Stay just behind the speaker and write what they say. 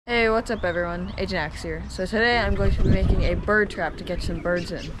Hey, what's up everyone? Agent Axe here. So today I'm going to be making a bird trap to catch some birds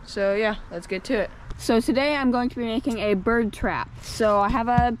in. So yeah, let's get to it. So today I'm going to be making a bird trap. So I have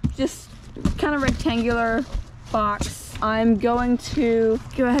a just kind of rectangular box. I'm going to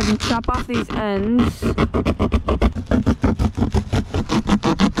go ahead and chop off these ends.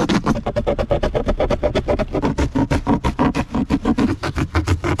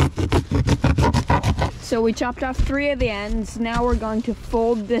 So we chopped off 3 of the ends. Now we're going to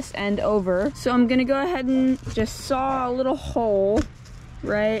fold this end over. So I'm gonna go ahead and just saw a little hole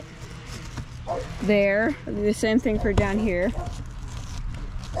right there. I'll do the same thing for down here.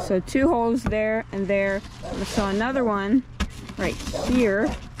 So 2 holes there and there. I'm gonna saw another one right here.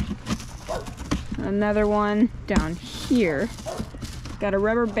 Another one down here. Got a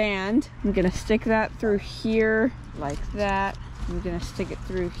rubber band. I'm gonna stick that through here like that. I'm gonna stick it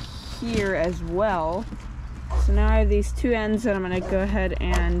through here as well. So now I have these 2 ends that I'm gonna go ahead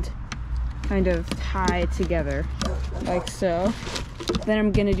and kind of tie together like so. Then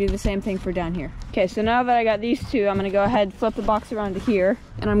I'm gonna do the same thing for down here. Okay, so now that I got these 2, I'm gonna go ahead and flip the box around to here,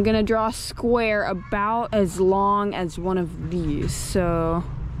 and I'm gonna draw a square about as long as one of these. So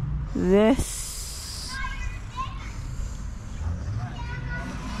this,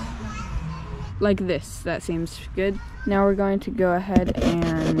 like this, that seems good. Now we're going to go ahead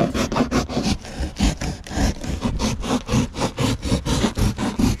and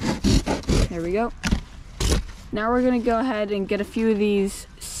there we go. Now we're gonna go ahead and get a few of these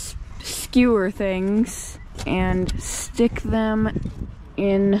skewer things and stick them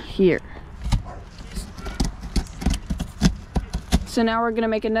in here. So now we're gonna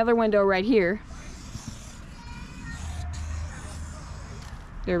make another window right here.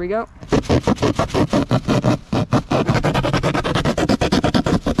 There we go.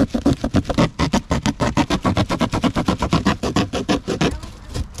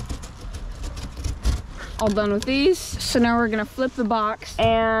 All done with these. So now we're gonna flip the box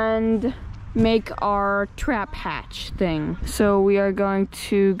and make our trap hatch thing. So we are going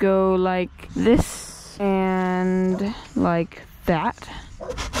to go like this and like that.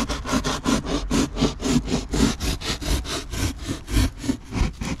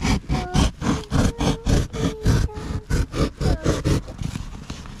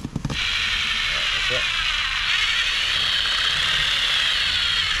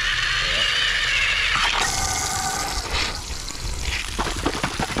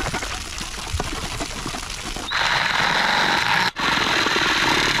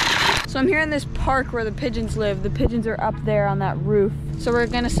 So I'm here in this park where the pigeons live. The pigeons are up there on that roof. So we're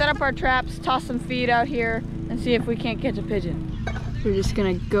gonna set up our traps, toss some feed out here, and see if we can't catch a pigeon. We're just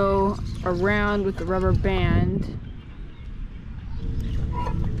gonna go around with the rubber band.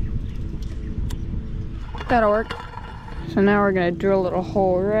 That'll work. So now we're gonna drill a little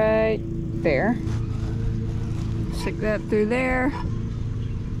hole right there. Stick that through there.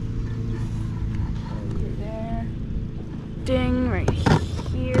 Through there. Ding, right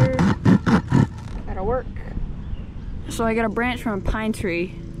here. That'll work. So I got a branch from a pine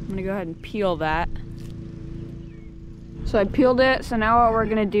tree. I'm gonna go ahead and peel that. So I peeled it, so now what we're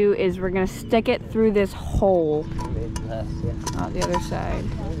gonna do is we're gonna stick it through this hole. On the other side.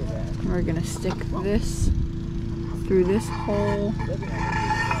 And we're gonna stick this through this hole.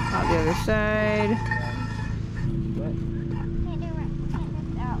 On the other side.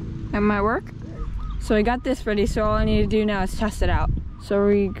 That might work. So I got this ready, so all I need to do now is test it out. So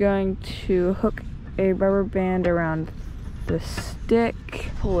we're going to hook a rubber band around the stick,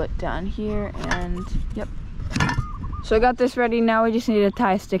 pull it down here, and yep. So I got this ready. Now we just need to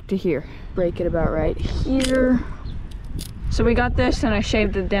tie a stick to here. Break it about right here. So we got this and I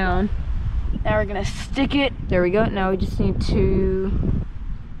shaved it down. Now we're gonna stick it. There we go. Now we just need to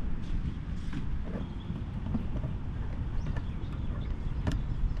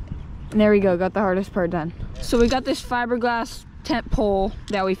and there we go, got the hardest part done. So we got this fiberglass tent pole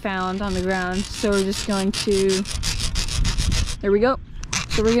that we found on the ground. So we're just going to, there we go.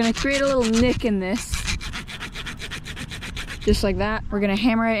 So we're gonna create a little nick in this. Just like that. We're gonna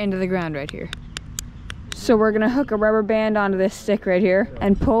hammer it into the ground right here. So we're gonna hook a rubber band onto this stick right here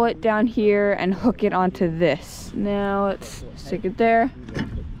and pull it down here and hook it onto this. Now let's stick it there.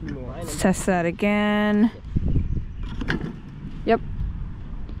 Let's test that again. Yep,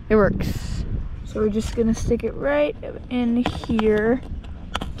 it works. So we're just gonna stick it right in here,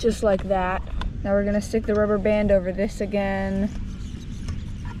 just like that. Now we're gonna stick the rubber band over this again.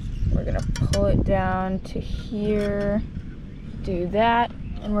 We're gonna pull it down to here, do that,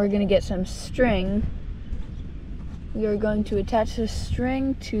 and we're gonna get some string. We are going to attach the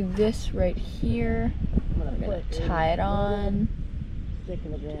string to this right here. I'm gonna tie it on.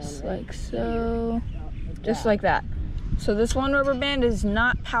 Just like so. Just like that. So this one rubber band is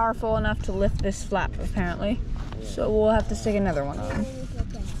not powerful enough to lift this flap, apparently. So we'll have to stick another one on.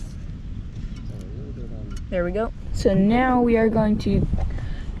 There we go. So now we are going to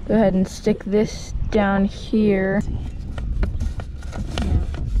go ahead and stick this down here.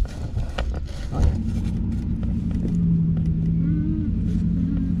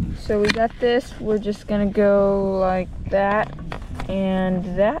 So we got this. We're just gonna go like that and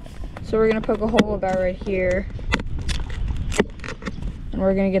that. So we're gonna poke a hole about right here. And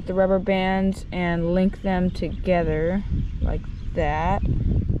we're gonna get the rubber bands and link them together like that.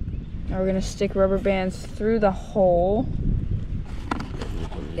 Now we're gonna stick rubber bands through the hole.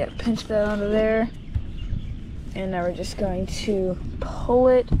 Yeah, pinch that onto there. And now we're just going to pull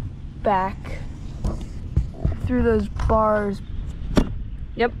it back through those bars.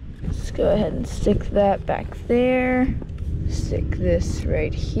 Yep. Let's go ahead and stick that back there. Stick this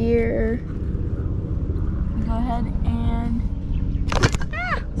right here. Go ahead and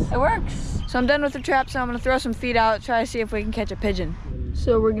it works. So I'm done with the trap, so I'm gonna throw some feed out, try to see if we can catch a pigeon.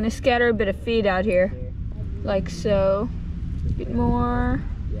 So we're gonna scatter a bit of feed out here, like so. Get more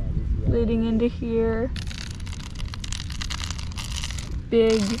leading into here.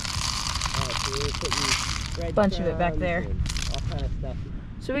 Big bunch of it back there.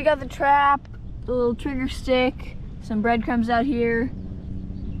 So we got the trap, the little trigger stick, some breadcrumbs out here,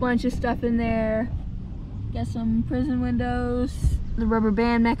 bunch of stuff in there. Got some prison windows, the rubber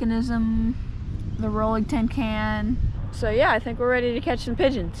band mechanism, the rolling tin can. So yeah, I think we're ready to catch some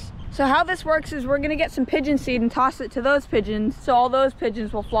pigeons. So how this works is we're gonna get some pigeon seed and toss it to those pigeons so all those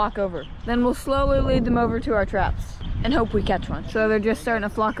pigeons will flock over. Then we'll slowly lead them over to our traps and hope we catch one. So they're just starting to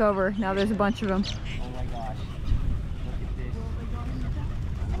flock over. Now there's a bunch of them. Oh my gosh.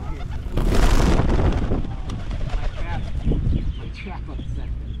 My trap upset.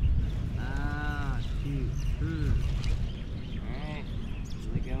 Ah, shoot. Alright.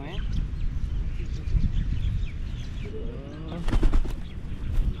 Will it go in?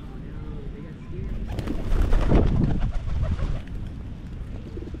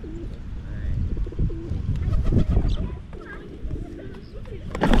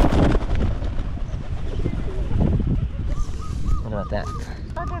 What about that?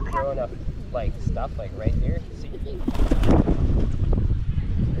 Throwing up like stuff like right there. See?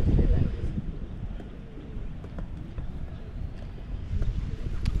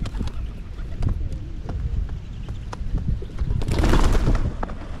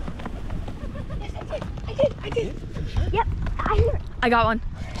 I did. Yep, I hear it. I got one.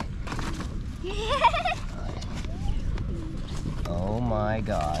 Oh my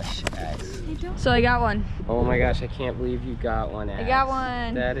gosh, Axe. So I got one. Oh my gosh, I can't believe you got one, Axe. I got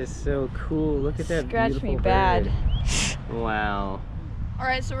one. That is so cool. Look at that Scratched beautiful me bad. bird. Wow. All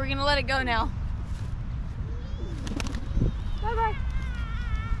right, so we're gonna let it go now. Bye-bye.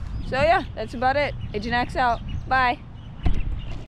 So yeah, that's about it. Pigeon X out. Bye.